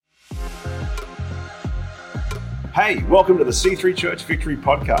Hey, welcome to the C3 Church Victory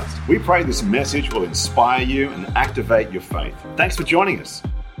Podcast. We pray this message will inspire you and activate your faith. Thanks for joining us.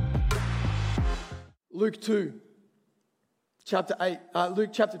 Luke 2, chapter 8. Luke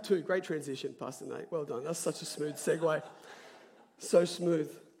chapter 2, great transition, Pastor Nate. Well done. That's such a smooth segue. So smooth.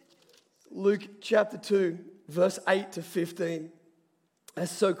 Luke chapter 2, verse 8 to 15.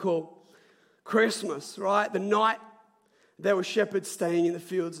 That's so cool. Christmas, right? The night there were shepherds staying in the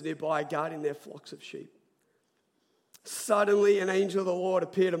fields nearby, guarding their flocks of sheep. Suddenly, an angel of the Lord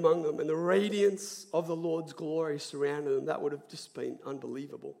appeared among them, and the radiance of the Lord's glory surrounded them. That would have just been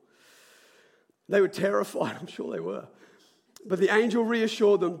unbelievable. They were terrified, I'm sure they were. But the angel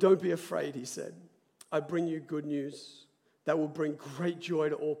reassured them, "Don't be afraid," he said. "I bring you good news that will bring great joy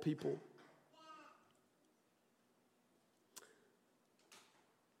to all people."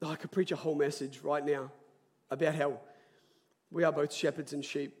 I could preach a whole message right now about how we are both shepherds and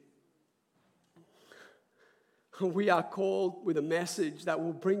sheep. We are called with a message that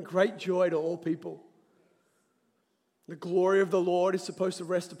will bring great joy to all people. The glory of the Lord is supposed to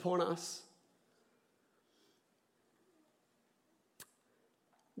rest upon us.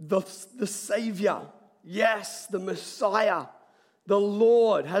 The Savior, yes, the Messiah, the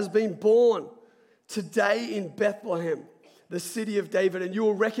Lord has been born today in Bethlehem, the city of David, and you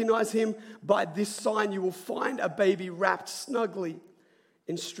will recognize him by this sign. You will find a baby wrapped snugly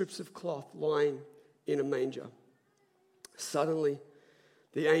in strips of cloth lying in a manger. Suddenly,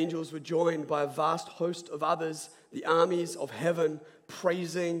 the angels were joined by a vast host of others, the armies of heaven,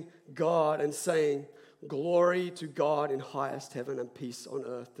 praising God and saying, "Glory to God in highest heaven and peace on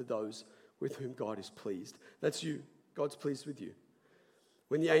earth to those with whom God is pleased." That's you. God's pleased with you.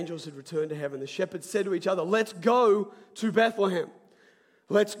 When the angels had returned to heaven, the shepherds said to each other, "Let's go to Bethlehem."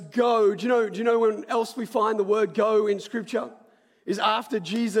 Let's go. Do you know when else we find the word go in Scripture? Is after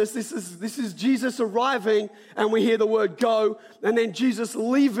Jesus. This is Jesus arriving and we hear the word go, and then Jesus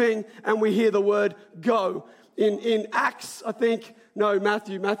leaving and we hear the word go. In Acts, I think, no,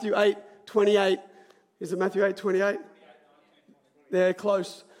 Matthew 8:28. Is it Matthew 8:28? They're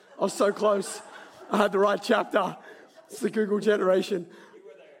close. I was so close. I had the right chapter. It's the Google generation.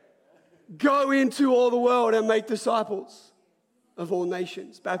 Go into all the world and make disciples of all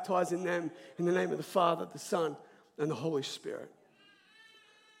nations, baptizing them in the name of the Father, the Son, and the Holy Spirit.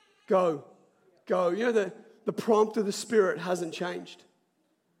 Go. You know, the prompt of the Spirit hasn't changed.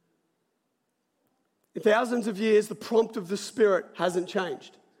 In thousands of years, the prompt of the Spirit hasn't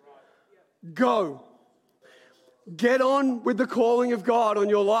changed. Go. Get on with the calling of God on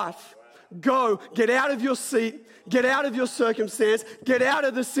your life. Go. Get out of your seat. Get out of your circumstance. Get out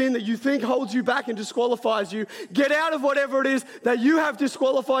of the sin that you think holds you back and disqualifies you. Get out of whatever it is that you have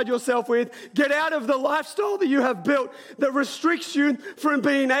disqualified yourself with. Get out of the lifestyle that you have built that restricts you from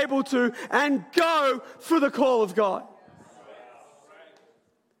being able to, and go for the call of God.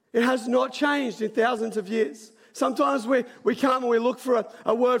 It has not changed in thousands of years. Sometimes we come and we look for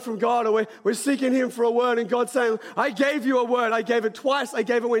a word from God, or we're seeking Him for a word, and God's saying, "I gave you a word. I gave it twice. I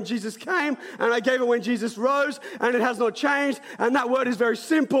gave it when Jesus came, and I gave it when Jesus rose, and it has not changed." And that word is very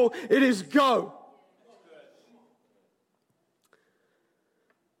simple. It is go.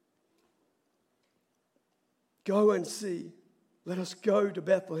 Go and see. Let us go to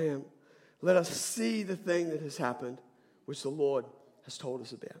Bethlehem. Let us see the thing that has happened, which the Lord has told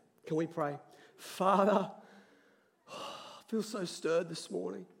us about. Can we pray? Father, I feel so stirred this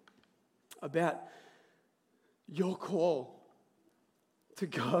morning about your call to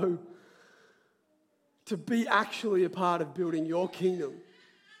go, to be actually a part of building your kingdom,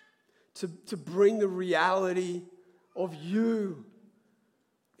 to bring the reality of you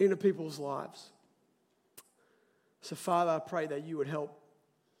into people's lives. So, Father, I pray that you would help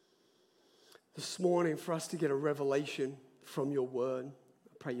this morning for us to get a revelation from your word.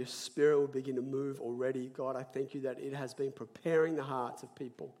 Pray your Spirit will begin to move already. God, I thank you that it has been preparing the hearts of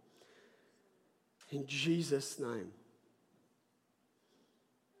people. In Jesus' name.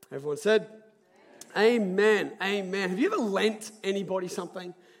 Everyone said, Amen. Amen. Have you ever lent anybody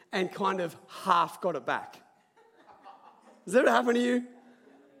something and kind of half got it back? Has that ever happened to you?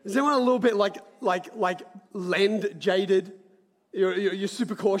 Is anyone a little bit like lend jaded? You're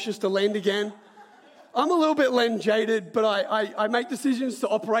super cautious to lend again? I'm a little bit lend jaded, but I make decisions to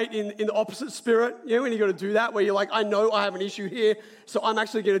operate in the opposite spirit. You know, when you got to do that, where you're like, I know I have an issue here, so I'm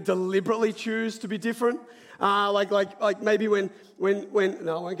actually going to deliberately choose to be different. Like maybe when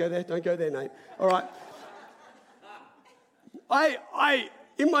no, I won't go there. Don't go there, Nate. All right. I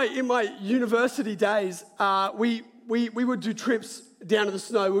in my university days, we we would do trips down to the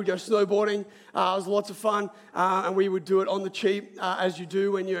snow. We would go snowboarding. It was lots of fun, and we would do it on the cheap, as you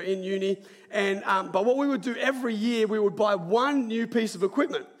do when you're in uni. And but what we would do every year, we would buy one new piece of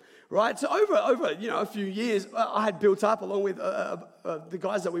equipment, right? So over a few years, I had built up, along with the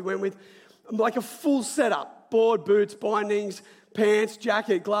guys that we went with, like a full setup: board, boots, bindings, pants,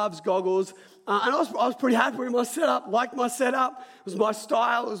 jacket, gloves, goggles. And I was pretty happy with my setup, liked my setup. It was my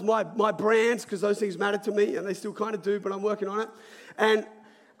style, it was my brands, because those things mattered to me, and they still kind of do, but I'm working on it. And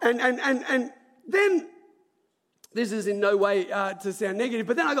then, this is in no way to sound negative,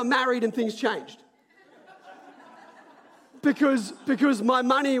 but then I got married and things changed. because my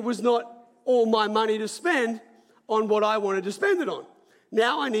money was not all my money to spend on what I wanted to spend it on.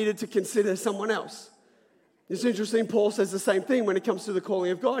 Now I needed to consider someone else. It's interesting, Paul says the same thing when it comes to the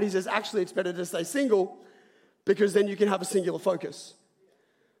calling of God. He says, actually, it's better to stay single because then you can have a singular focus.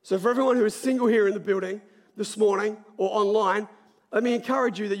 So for everyone who is single here in the building this morning or online, let me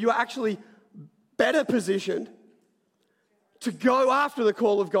encourage you that you are actually better positioned to go after the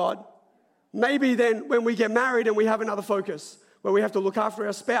call of God, maybe then when we get married and we have another focus, where we have to look after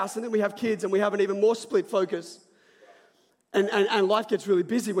our spouse and then we have kids and we have an even more split focus. And life gets really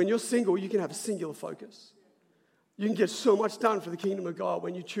busy. When you're single, you can have a singular focus. You can get so much done for the kingdom of God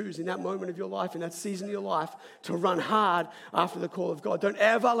when you choose in that moment of your life, in that season of your life, to run hard after the call of God. Don't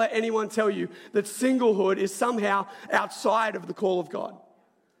ever let anyone tell you that singlehood is somehow outside of the call of God.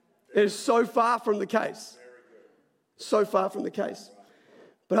 It is so far from the case. So far from the case.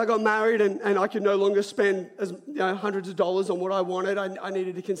 But I got married and I could no longer spend hundreds of dollars on what I wanted. I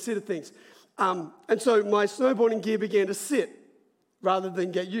needed to consider things. And so my snowboarding gear began to sit rather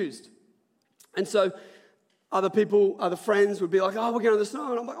than get used. And so other friends would be like, oh, we're going to the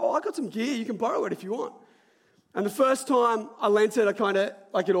snow. And I'm like, oh, I got some gear. You can borrow it if you want. And the first time I lent it, I kind of,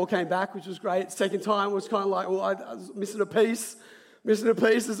 like, it all came back, which was great. Second time was kind of like, well, I was missing a piece. It's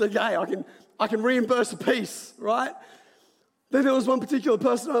like, hey, I can reimburse a piece, right? Then there was one particular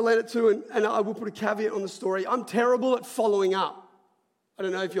person I lent it to, and I will put a caveat on the story. I'm terrible at following up. I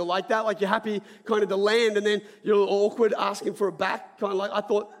don't know if you're like that, like you're happy kind of to land and then you're a little awkward asking for it back. Kind of like, I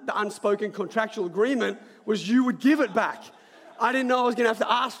thought the unspoken contractual agreement was you would give it back. I didn't know I was going to have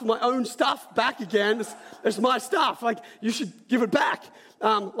to ask for my own stuff back again. It's my stuff. Like, you should give it back.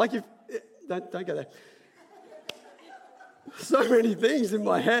 Don't go there. So many things in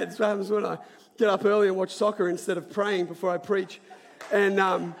my head. That's what happens when I get up early and watch soccer instead of praying before I preach.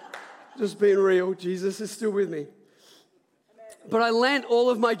 And just being real, Jesus is still with me. But I lent all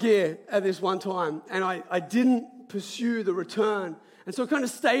of my gear at this one time, and I didn't pursue the return. And so I kind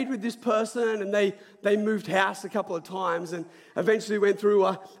of stayed with this person, and they moved house a couple of times, and eventually went through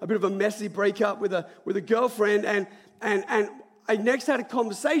a bit of a messy breakup with a girlfriend. And I next had a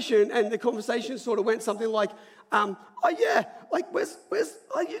conversation, and the conversation sort of went something like, oh yeah, like do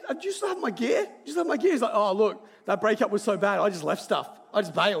you still have my gear? Do you still have my gear? He's like, oh look, that breakup was so bad, I just left stuff. I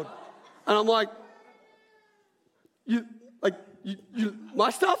just bailed. And I'm like, you my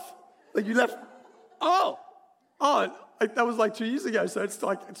stuff? Like, you left? Oh, that was like 2 years ago, so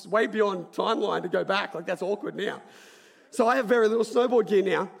it's way beyond timeline to go back. Like, that's awkward now. So I have very little snowboard gear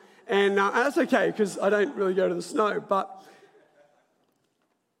now, and that's okay because I don't really go to the snow. But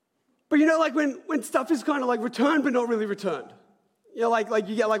you know, like when stuff is kind of like returned but not really returned. You know, like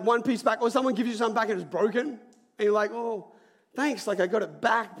you get like one piece back, or someone gives you something back and it's broken, and you're like, oh, thanks, like I got it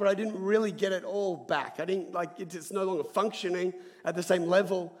back, but I didn't really get it all back. I didn't, like, it's no longer functioning at the same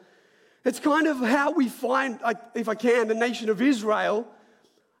level. It's kind of how we find, like, if I can, the nation of Israel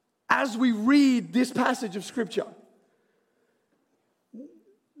as we read this passage of Scripture.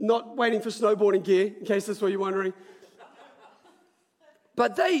 Not waiting for snowboarding gear, in case that's what you're wondering.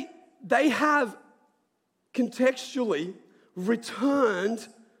 But they have contextually returned,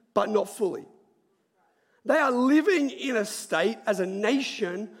 but not fully. They are living in a state as a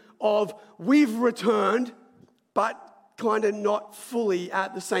nation of we've returned, but kind of not fully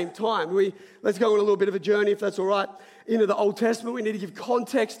at the same time. Let's go on a little bit of a journey, if that's all right, into the Old Testament. We need to give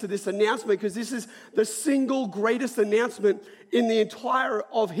context to this announcement because this is the single greatest announcement in the entire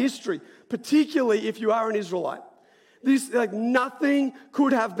of history, particularly if you are an Israelite. This, like, nothing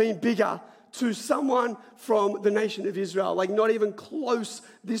could have been bigger to someone from the nation of Israel. Like, not even close.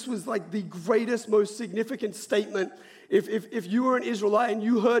 This was like the greatest, most significant statement. If you were an Israelite and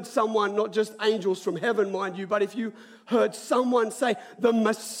you heard someone, not just angels from heaven, mind you, but if you heard someone say, the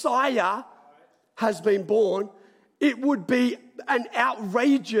Messiah has been born, it would be an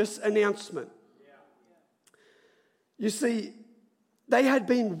outrageous announcement. You see, they had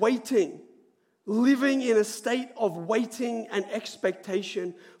been waiting, living in a state of waiting and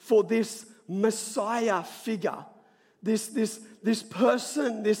expectation for this Messiah figure this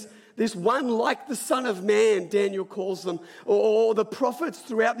person, this one like the Son of Man, Daniel calls them, or the prophets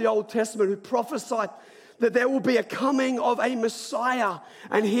throughout the Old Testament who prophesied that there will be a coming of a Messiah,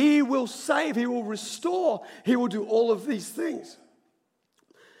 and he will save, he will restore, he will do all of these things.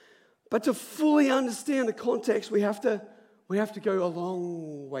 But to fully understand the context, we have to go a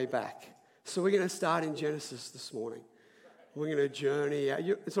long way back. So we're going to start in Genesis this morning. We're going to journey.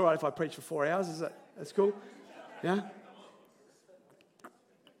 It's all right if I preach for 4 hours. That's cool? Yeah?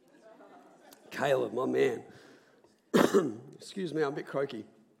 Caleb, my man. Excuse me, I'm a bit croaky.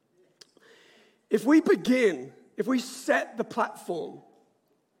 If we set the platform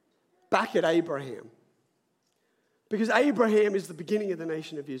back at Abraham, because Abraham is the beginning of the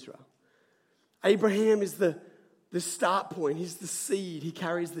nation of Israel. Abraham is the start point. He's the seed. He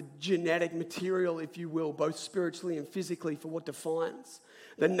carries the genetic material, if you will, both spiritually and physically, for what defines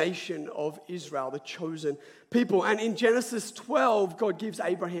the nation of Israel, the chosen people. And in Genesis 12, God gives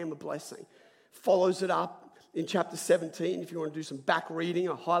Abraham a blessing. Follows it up in chapter 17. If you want to do some back reading,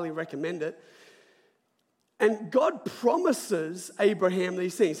 I highly recommend it. And God promises Abraham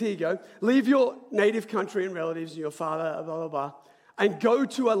these things. Here you go. Leave your native country and relatives and your father, blah, blah, blah, and go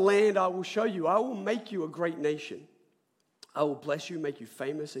to a land I will show you. I will make you a great nation. I will bless you, make you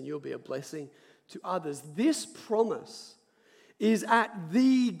famous, and you'll be a blessing to others. This promise is at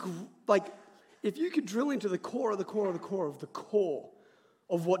if you could drill into the core of the core of the core of the core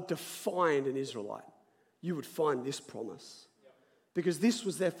of what defined an Israelite, you would find this promise. Because this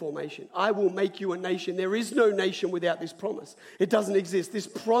was their formation. I will make you a nation. There is no nation without this promise. It doesn't exist. This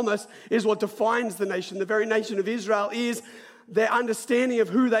promise is what defines the nation. The very nation of Israel is their understanding of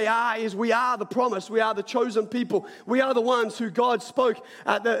who they are is we are the promise. We are the chosen people. We are the ones who God spoke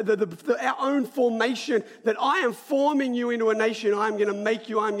at our own formation, that I am forming you into a nation. I'm going to make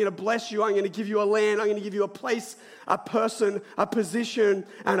you. I'm going to bless you. I'm going to give you a land. I'm going to give you a place, a person, a position,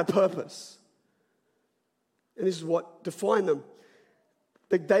 and a purpose. And this is what defined them.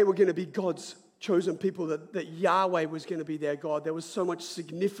 That they were going to be God's chosen people, that Yahweh was going to be their God. There was so much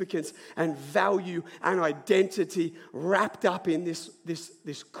significance and value and identity wrapped up in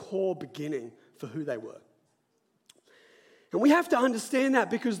this core beginning for who they were. And we have to understand that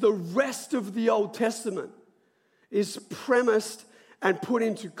because the rest of the Old Testament is premised and put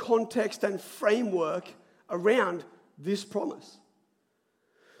into context and framework around this promise.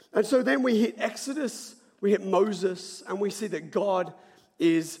 And so then we hit Exodus, we hit Moses, and we see that God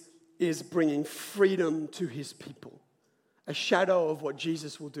is bringing freedom to his people. A shadow of what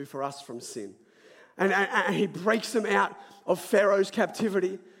Jesus will do for us from sin. And he breaks them out of Pharaoh's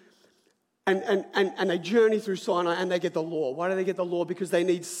captivity. And they journey through Sinai and they get the law. Why do they get the law? Because they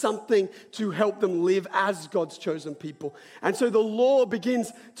need something to help them live as God's chosen people. And so the law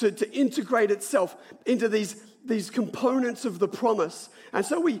begins to integrate itself into these components of the promise. And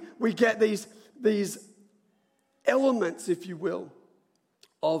so we get these elements, if you will,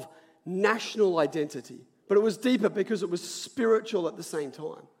 of national identity. But it was deeper because it was spiritual at the same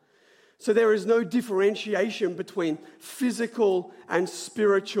time. So there is no differentiation between physical and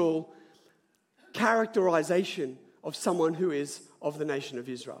spiritual characterization of someone who is of the nation of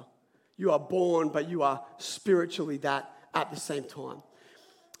Israel. You are born, but you are spiritually that at the same time.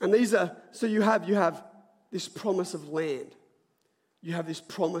 And you have this promise of land. You have this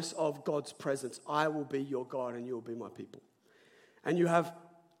promise of God's presence. I will be your God and you will be my people. And you have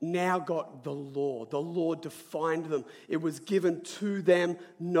now got the law. The law defined them. It was given to them,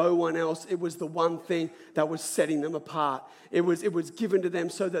 no one else. It was the one thing that was setting them apart. It was given to them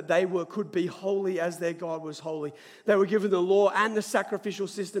so that they could be holy as their God was holy. They were given the law and the sacrificial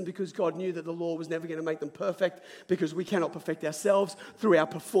system because God knew that the law was never going to make them perfect, because we cannot perfect ourselves through our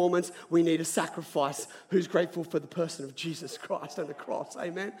performance. We need a sacrifice. Who's grateful for the person of Jesus Christ and the cross?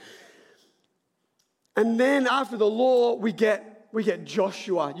 Amen. And then after the law, we get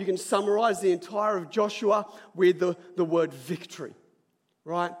Joshua. You can summarize the entire of Joshua with the word victory,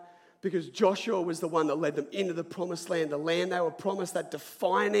 right? Because Joshua was the one that led them into the promised land. The land they were promised, that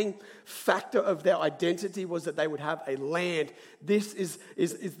defining factor of their identity was that they would have a land. This is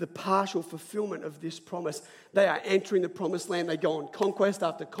the partial fulfillment of this promise. They are entering the promised land. They go on conquest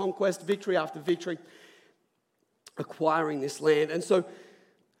after conquest, victory after victory, acquiring this land. And so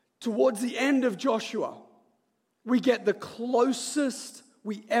towards the end of Joshua, we get the closest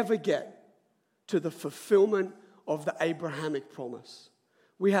we ever get to the fulfillment of the Abrahamic promise.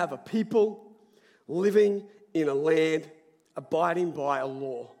 We have a people living in a land, abiding by a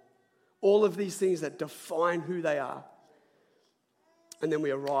law. All of these things that define who they are. And then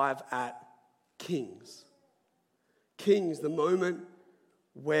we arrive at Kings. Kings, the moment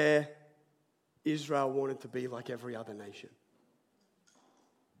where Israel wanted to be like every other nation.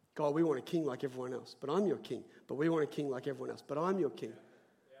 God, we want a king like everyone else, but I'm your king. But we want a king like everyone else, but I'm your king.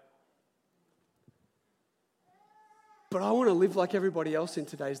 But I want to live like everybody else in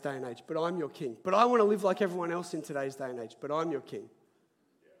today's day and age, but I'm your king. But I want to live like everyone else in today's day and age, but I'm your king.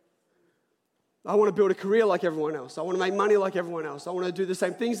 I want to build a career like everyone else. I want to make money like everyone else. I want to do the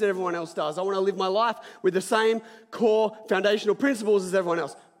same things that everyone else does. I want to live my life with the same core foundational principles as everyone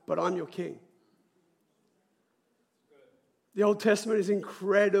else, but I'm your king. The Old Testament is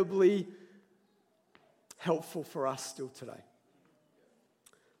incredibly helpful for us still today.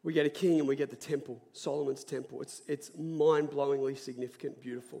 We get a king and we get the temple, Solomon's temple. It's mind-blowingly significant,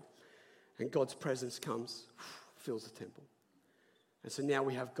 beautiful. And God's presence comes, fills the temple. And so now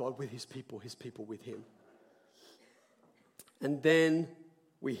we have God with his people with him. And then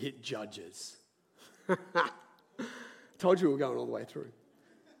we hit Judges. Told you we were going all the way through.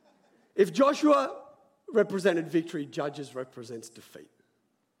 If Joshua represented victory, Judges represents defeat.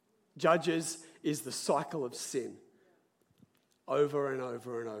 Judges is the cycle of sin. Over and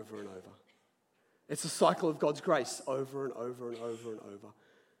over and over and over. It's a cycle of God's grace over and over and over and over.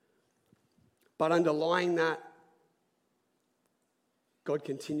 But underlying that, God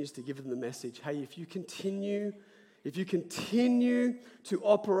continues to give them the message, hey, if you continue to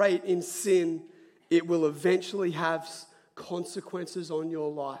operate in sin, it will eventually have consequences on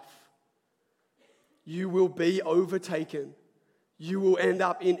your life. You will be overtaken. You will end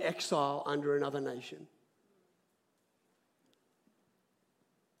up in exile under another nation.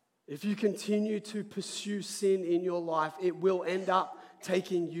 If you continue to pursue sin in your life, it will end up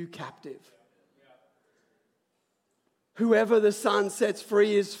taking you captive. Whoever the Son sets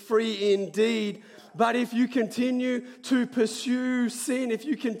free is free indeed. But if you continue to pursue sin, if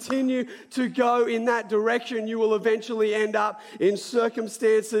you continue to go in that direction, you will eventually end up in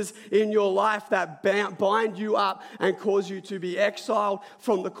circumstances in your life that bind you up and cause you to be exiled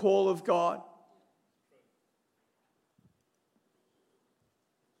from the call of God.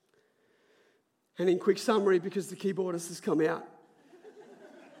 And in quick summary, because the keyboardist has come out,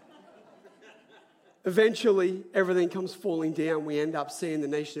 eventually everything comes falling down. We end up seeing the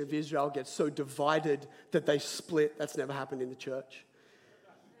nation of Israel get so divided that they split. That's never happened in the church.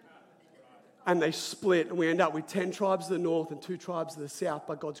 And they split, and we end up with 10 tribes of the north and 2 tribes of the south,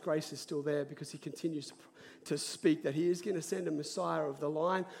 but God's grace is still there because he continues to speak that he is going to send a Messiah of the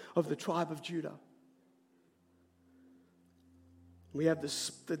line of the tribe of Judah. We have the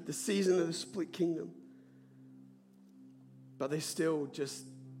season of the split kingdom. But they still just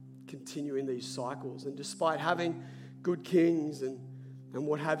continue in these cycles. And despite having good kings and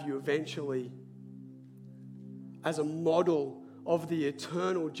what have you, eventually, as a model of the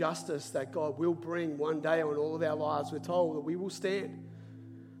eternal justice that God will bring one day on all of our lives, we're told that we will stand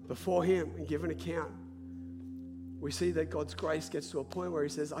before him and give an account. We see that God's grace gets to a point where he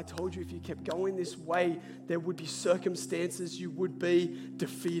says, I told you if you kept going this way, there would be circumstances you would be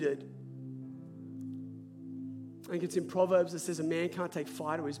defeated. I think it's in Proverbs that says a man can't take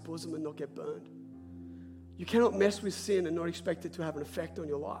fire to his bosom and not get burned. You cannot mess with sin and not expect it to have an effect on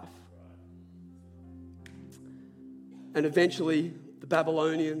your life. And eventually, the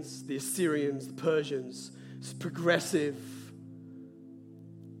Babylonians, the Assyrians, the Persians, this progressive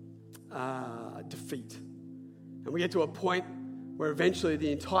defeat. And we get to a point where eventually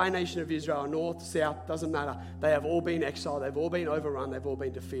the entire nation of Israel, north, south, doesn't matter. They have all been exiled. They've all been overrun. They've all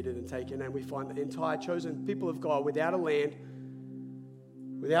been defeated and taken. And we find the entire chosen people of God without a land,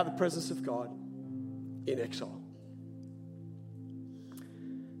 without the presence of God, in exile.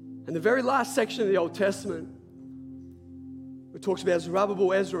 And the very last section of the Old Testament, it talks about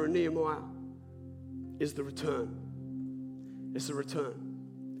Zerubbabel, Ezra, and Nehemiah, is the return. It's the return.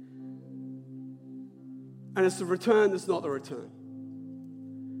 And it's the return that's not the return.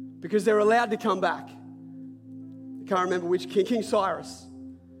 Because they're allowed to come back. I can't remember which king, King Cyrus.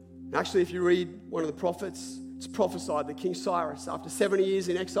 Actually, if you read one of the prophets, it's prophesied that King Cyrus, after 70 years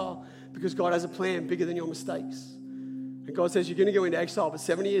in exile, because God has a plan bigger than your mistakes. And God says, you're going to go into exile, but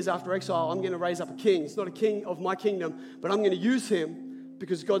 70 years after exile, I'm going to raise up a king. It's not a king of my kingdom, but I'm going to use him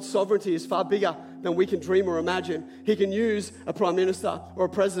because God's sovereignty is far bigger than we can dream or imagine. He can use a prime minister or a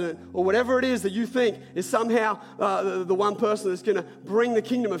president or whatever it is that you think is somehow the one person that's going to bring the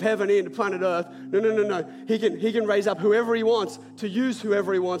kingdom of heaven into planet Earth. No. He can raise up whoever he wants, to use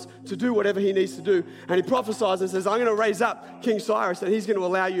whoever he wants, to do whatever he needs to do. And he prophesies and says, I'm going to raise up King Cyrus and he's going to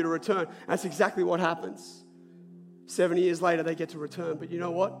allow you to return. That's exactly what happens. 70 years later, they get to return. But you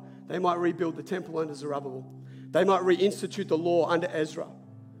know what? They might rebuild the temple under Zerubbabel. They might reinstitute the law under Ezra.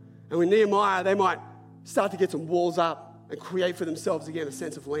 And with Nehemiah, they might start to get some walls up and create for themselves again a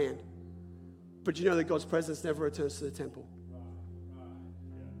sense of land. But you know that God's presence never returns to the temple.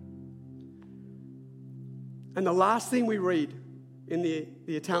 And the last thing we read in the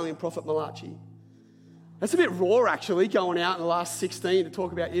Italian prophet Malachi, that's a bit raw actually, going out in the last 16 to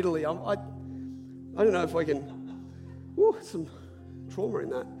talk about Italy. I don't know if I can, some trauma in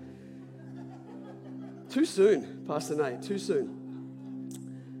that. Too soon, Pastor Nate, too soon.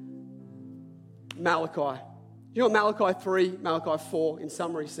 Malachi. You know what Malachi 3, Malachi 4 in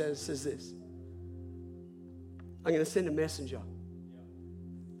summary says this. I'm going to send a messenger.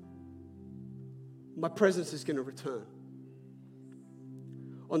 My presence is going to return.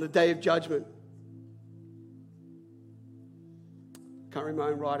 On the day of judgment. Can't read my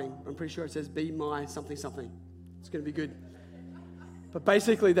own writing. I'm pretty sure it says, be my something, something. It's going to be good. But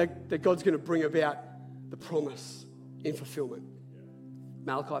basically that God's going to bring about the promise in fulfillment.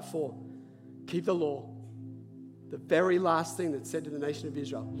 Malachi 4. Keep the law. The very last thing that's said to the nation of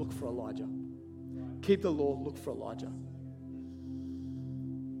Israel, look for Elijah. Keep the law, look for Elijah.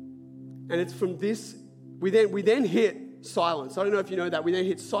 And it's from this, we then hit silence. I don't know if you know that. We then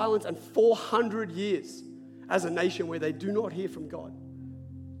hit silence and 400 years as a nation where they do not hear from God.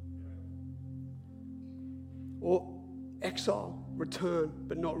 Or exile, return,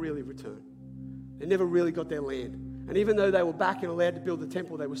 but not really return. They never really got their land. And even though they were back and allowed to build the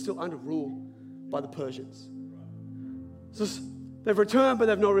temple, they were still under rule by the Persians. So they've returned, but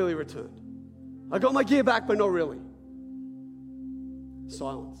they've not really returned. I got my gear back, but not really.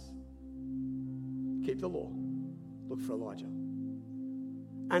 Silence. Keep the law. Look for Elijah.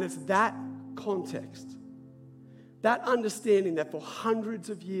 And it's that context, that understanding that for hundreds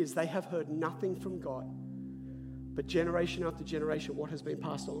of years they have heard nothing from God. But generation after generation, what has been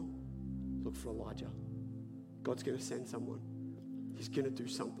passed on? Look for Elijah. God's going to send someone. He's going to do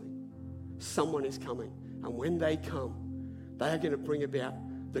something. Someone is coming. And when they come, they are going to bring about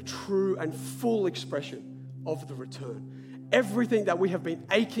the true and full expression of the return. Everything that we have been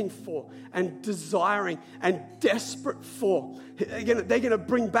aching for and desiring and desperate for, they're going to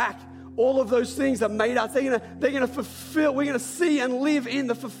bring back all of those things that made us. They're going to fulfill. We're going to see and live in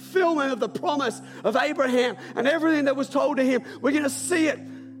the fulfillment of the promise of Abraham and everything that was told to him. We're going to see it.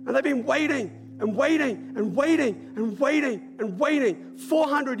 And they've been waiting and waiting and waiting and waiting and waiting.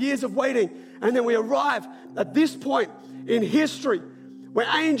 400 years of waiting. And then we arrive at this point in history where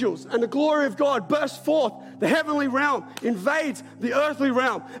angels and the glory of God burst forth. The heavenly realm invades the earthly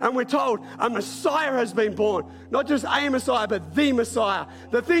realm. And we're told a Messiah has been born. Not just a Messiah, but the Messiah.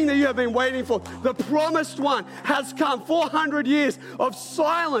 The thing that you have been waiting for. The promised one has come. 400 years of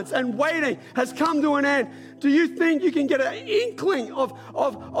silence and waiting has come to an end. Do you think you can get an inkling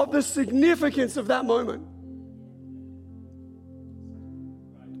of the significance of that moment?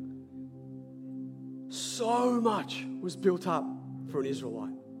 So much was built up for an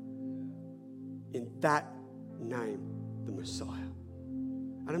Israelite in that name, the Messiah.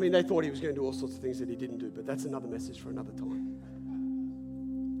 And I mean, they thought he was going to do all sorts of things that he didn't do, but that's another message for another time.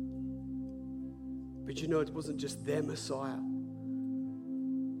 But you know, it wasn't just their Messiah.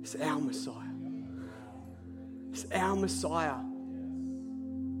 It's our Messiah. It's our Messiah.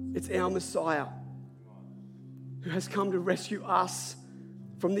 It's our Messiah who has come to rescue us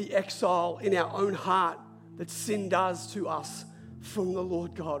from the exile in our own heart that sin does to us from the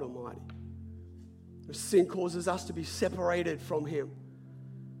Lord God Almighty. Sin causes us to be separated from Him.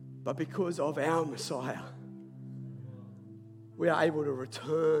 But because of our Messiah, we are able to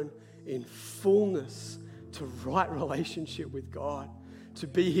return in fullness to right relationship with God, to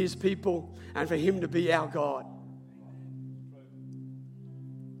be His people, and for Him to be our God.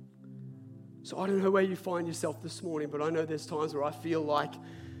 So I don't know where you find yourself this morning, but I know there's times where I feel like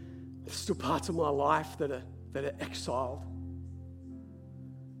there's still parts of my life that are exiled.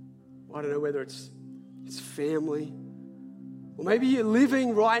 I don't know whether it's family, or maybe you're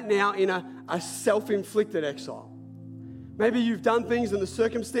living right now in a self-inflicted exile. Maybe you've done things in the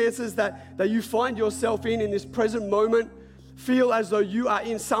circumstances that you find yourself in this present moment feel as though you are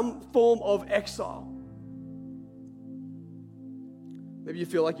in some form of exile. Maybe you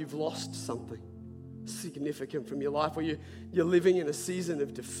feel like you've lost something significant from your life, or you're living in a season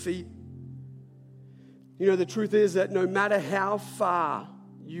of defeat. You know, the truth is that no matter how far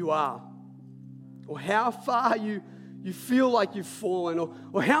you are, or how far you feel like you've fallen,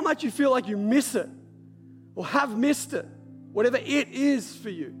 or how much you feel like you miss it, or have missed it, whatever it is for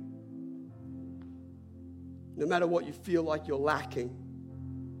you, no matter what you feel like you're lacking,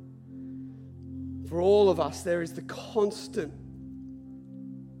 for all of us, there is the constant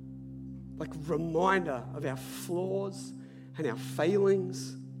reminder of our flaws and our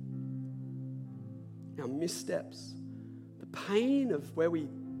failings, our missteps, the pain of where we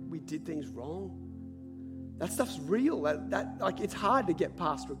we did things wrong. That stuff's real. It's hard to get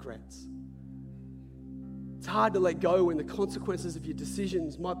past regrets. It's hard to let go when the consequences of your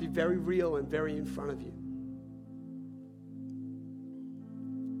decisions might be very real and very in front of you.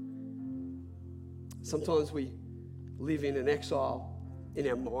 Sometimes we live in an exile in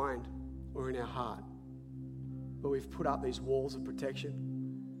our mind or in our heart, where we've put up these walls of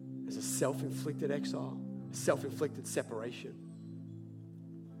protection as a self-inflicted exile, a self-inflicted separation.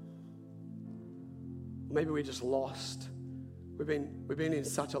 Maybe we're just lost. We've been in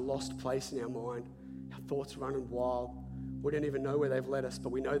such a lost place in our mind. Our thoughts running wild. We don't even know where they've led us,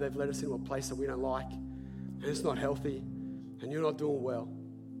 but we know they've led us into a place that we don't like, and it's not healthy, and you're not doing well.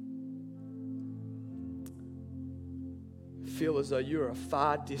 Feel as though you're a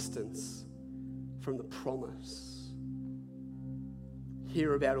far distance from the promise.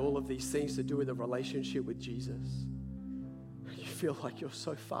 Hear about all of these things to do with a relationship with Jesus. You feel like you're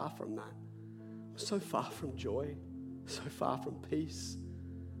so far from that. So far from joy, so far from peace.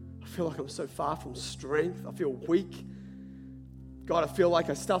 I feel like I'm so far from strength. I feel weak. God, I feel like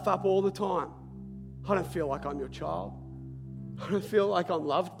I stuff up all the time. I don't feel like I'm your child. I don't feel like I'm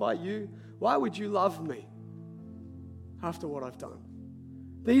loved by you. Why would you love me after what I've done?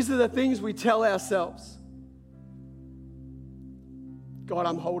 These are the things we tell ourselves. God,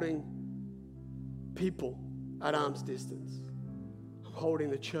 I'm holding people at arm's distance. I'm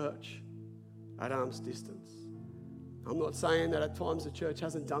holding the church at arm's distance. I'm not saying that at times the church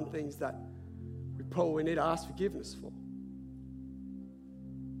hasn't done things that we probably need to ask forgiveness for.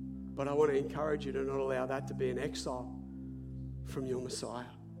 But I want to encourage you to not allow that to be an exile from your Messiah.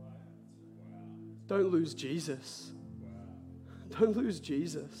 Don't lose Jesus. Don't lose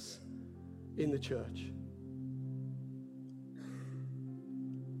Jesus in the church.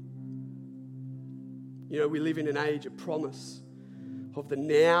 You know, we live in an age of promise, of the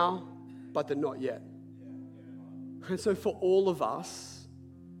now, but the not yet. And so for all of us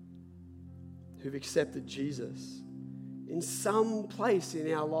who've accepted Jesus, in some place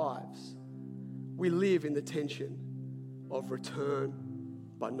in our lives, we live in the tension of return,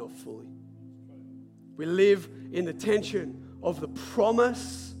 but not fully. We live in the tension of the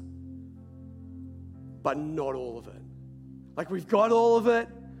promise, but not all of it. Like we've got all of it,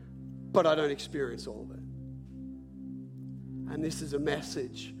 but I don't experience all of it. And this is a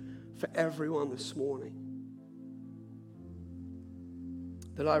message for everyone this morning,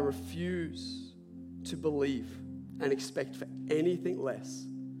 that I refuse to believe and expect for anything less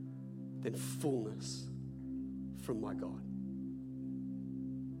than fullness from my God.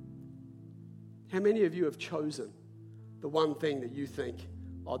 How many of you have chosen the one thing that you think,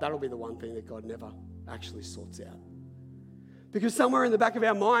 oh, that'll be the one thing that God never actually sorts out? Because somewhere in the back of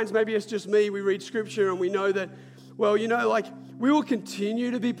our minds, maybe it's just me, we read scripture and we know that, well, you know, like we will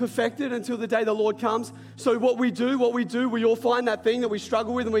continue to be perfected until the day the Lord comes. So what we do, we all find that thing that we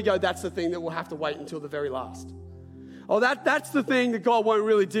struggle with and we go, that's the thing that we'll have to wait until the very last. Oh, that's the thing that God won't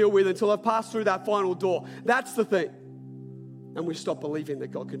really deal with until I've passed through that final door. That's the thing. And we stop believing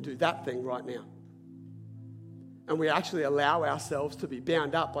that God can do that thing right now. And we actually allow ourselves to be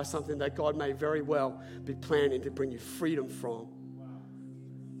bound up by something that God may very well be planning to bring you freedom from.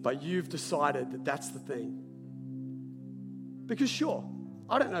 But you've decided that that's the thing. Because sure,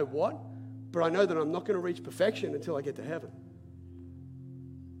 I don't know what, but I know that I'm not going to reach perfection until I get to heaven.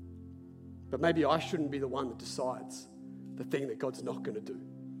 But maybe I shouldn't be the one that decides the thing that God's not going to do.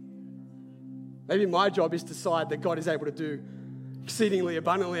 Maybe my job is to decide that God is able to do exceedingly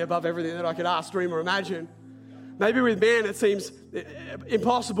abundantly above everything that I could ask, dream, or imagine. Maybe with man it seems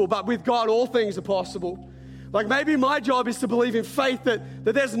impossible, but with God all things are possible. Like maybe my job is to believe in faith that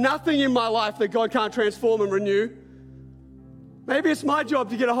there's nothing in my life that God can't transform and renew. Maybe it's my job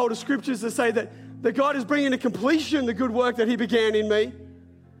to get a hold of scriptures to say that God is bringing to completion the good work that he began in me,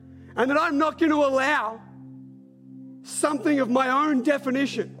 and that I'm not going to allow something of my own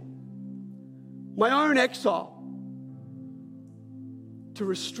definition, my own exile, to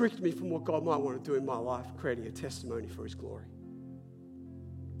restrict me from what God might want to do in my life, creating a testimony for his glory.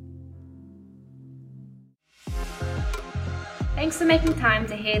 Thanks for making time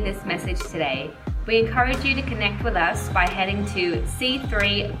to hear this message today. We encourage you to connect with us by heading to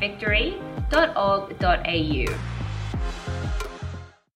c3victory.org.au.